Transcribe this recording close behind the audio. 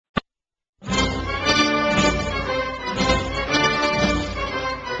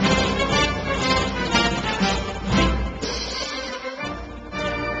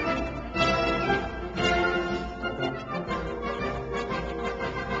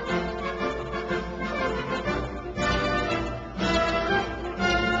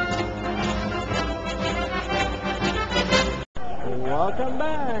Welcome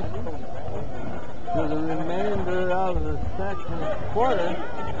back to the remainder of the second quarter.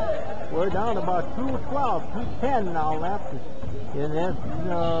 We're down about 2:12, 2:10 now left in this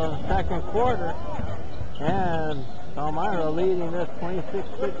second quarter. And Palmyra leading this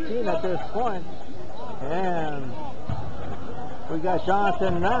 26-16 at this point. And we got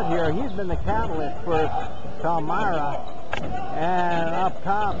Jonathan Nutt here. He's been the catalyst for Palmyra. And up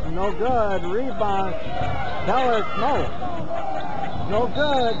top, no good. Rebound. Keller, no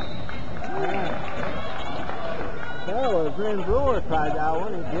good. That was Bryn Brewer tried that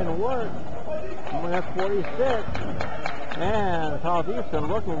one. It didn't work. That's 46. And Southeastern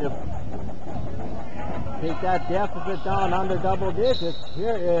looking to take that deficit down under double digits.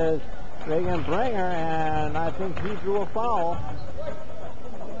 Here is Reagan Bringer, and I think he drew a foul.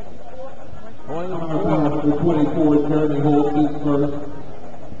 24, Jeremy Holt is first.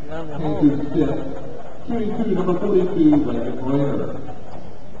 Panthers fifth. Shooting two, number 42, Reagan Bringer.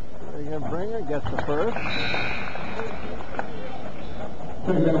 Reagan Bringer gets the first.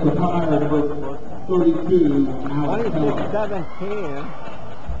 Second out for Palmyra, number 32, Alex 26-17.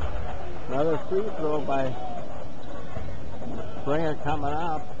 Another free throw by Bringer coming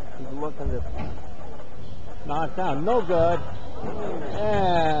up. He's looking to knock down. No good.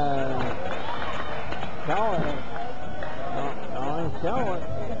 And Keller. Keller.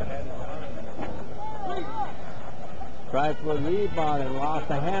 Tried for a rebound and lost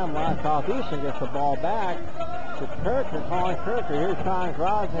the handle. Southeastern gets the ball back to Kirker. Colin Kirker. Here's Sean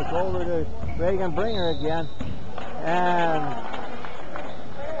Grosnick over to Reagan Bringer again. And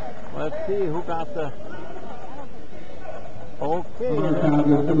let's see who got the... Okay.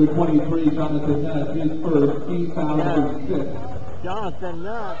 Number 23, Jonathan Nutt is first. He's fouled for six. Jonathan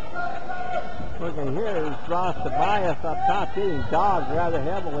Nutt. Looking here is Ross Tobias up top, getting dogged rather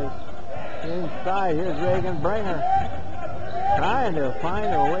heavily. Inside, here's Reagan Bringer. Trying to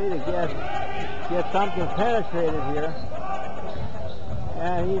find a way to get something penetrated here.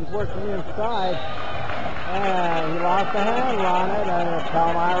 And he's working inside. And he lost the handle on it, and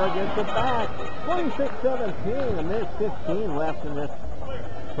Palmyra gets it back. 26-17, a minute 15 left in this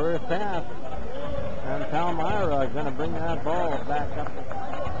first half. And Palmyra is going to bring that ball back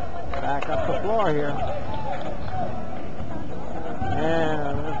up the floor here.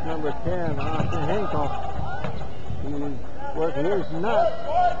 And this number 10, Austin Hinkle. He's working. Here's Nutt.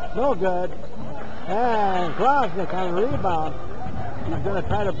 No good. And Grosnick on the rebound. He's going to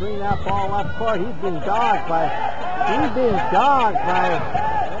try to bring that ball up court. He's being dogged by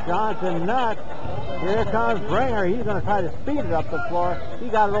Jonathan Nutt. Here comes Bringer. He's going to try to speed it up the floor. He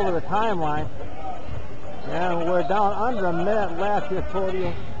got it over the timeline. And we're down under a minute left here,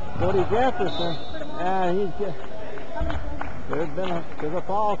 Cody Jefferson. And there's a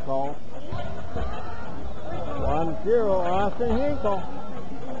foul call. 1-0, Austin Hinkle.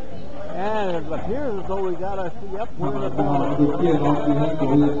 And it appears as though we got to see up here the ball.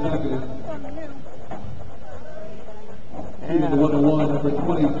 And the 1-1, number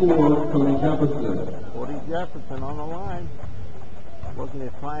 24, Cody Jefferson. Cody Jefferson on the line. Looking to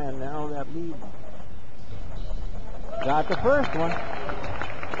try and narrow that lead. Got the first one.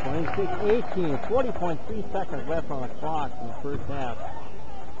 26-18, 40.3 seconds left on the clock in the first half.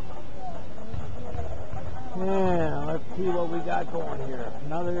 Yeah, let's see what we got going here.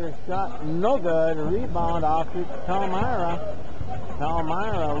 Another shot, no good. A rebound off to Palmyra.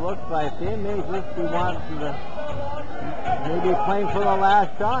 Palmyra looks like they may just be wanting to maybe playing for the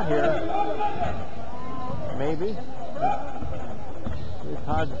last shot here. Maybe. It's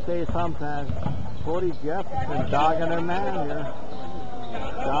hard to say sometimes. Cody Jefferson dogging their man here.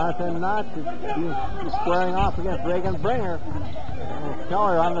 Jonathan Nutt is squaring off against Reagan Bringer. And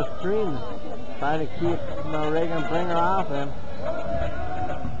Keller on the screen trying to keep Reagan Bringer off him.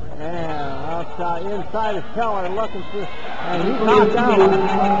 And outside, inside is Keller looking for, and he's knocked down.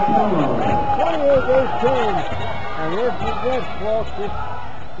 28-18. And here's the good, folks.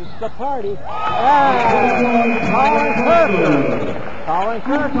 It's the party. And Colin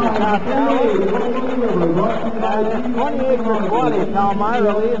Kirker got that one. 28-20.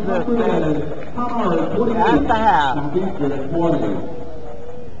 Palmyra leads this thing at the half.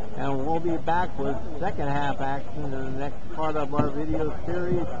 And we'll be back with second half action in the next part of our video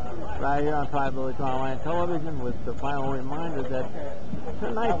series right here on Tri-Village Online Television, with the final reminder that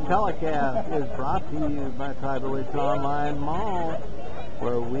tonight's telecast is brought to you by Tri-Village Online Mall,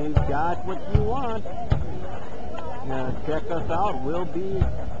 where we've got what you want. Check us out. We'll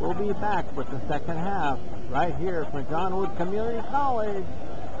be back with the second half right here from John Wood Community College,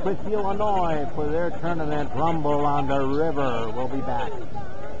 Quincy, Illinois, for their tournament Rumble on the River. We'll be back.